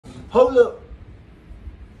Hold up,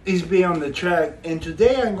 it's B on the track, and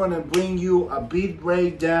today I'm gonna bring you a beat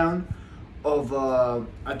breakdown of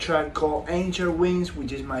a track called Angel Wings,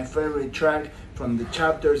 which is my favorite track from the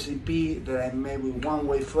Chapters EP that I made with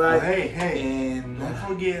OneWay Flight. Oh, hey, and don't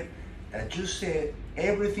forget that you said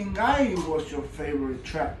Everything I was your favorite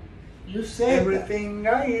track. You said everything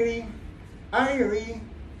I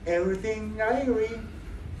everything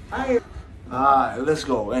I. Alright, let's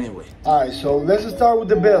go anyway. Alright, so let's start with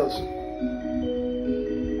the bells.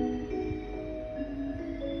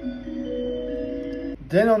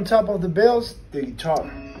 Then on top of the bells, the guitar.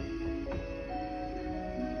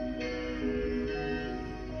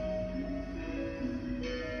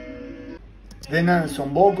 Then add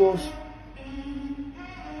some vocals.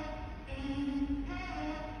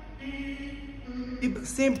 Keep it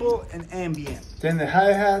simple and ambient. Then the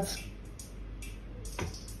hi-hats.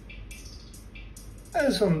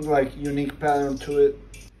 There's some like unique pattern to it.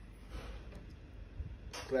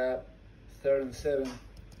 Clap, third and seven.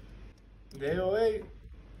 The AOA,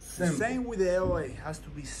 simple. Same with the AOA, it has to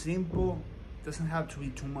be simple. Doesn't have to be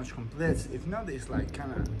too much complex. If not, it's like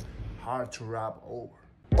kind of hard to rap over.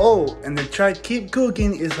 Oh, and the track Keep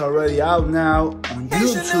Cooking is already out now on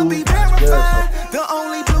YouTube. The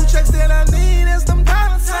only blue checks that I need is the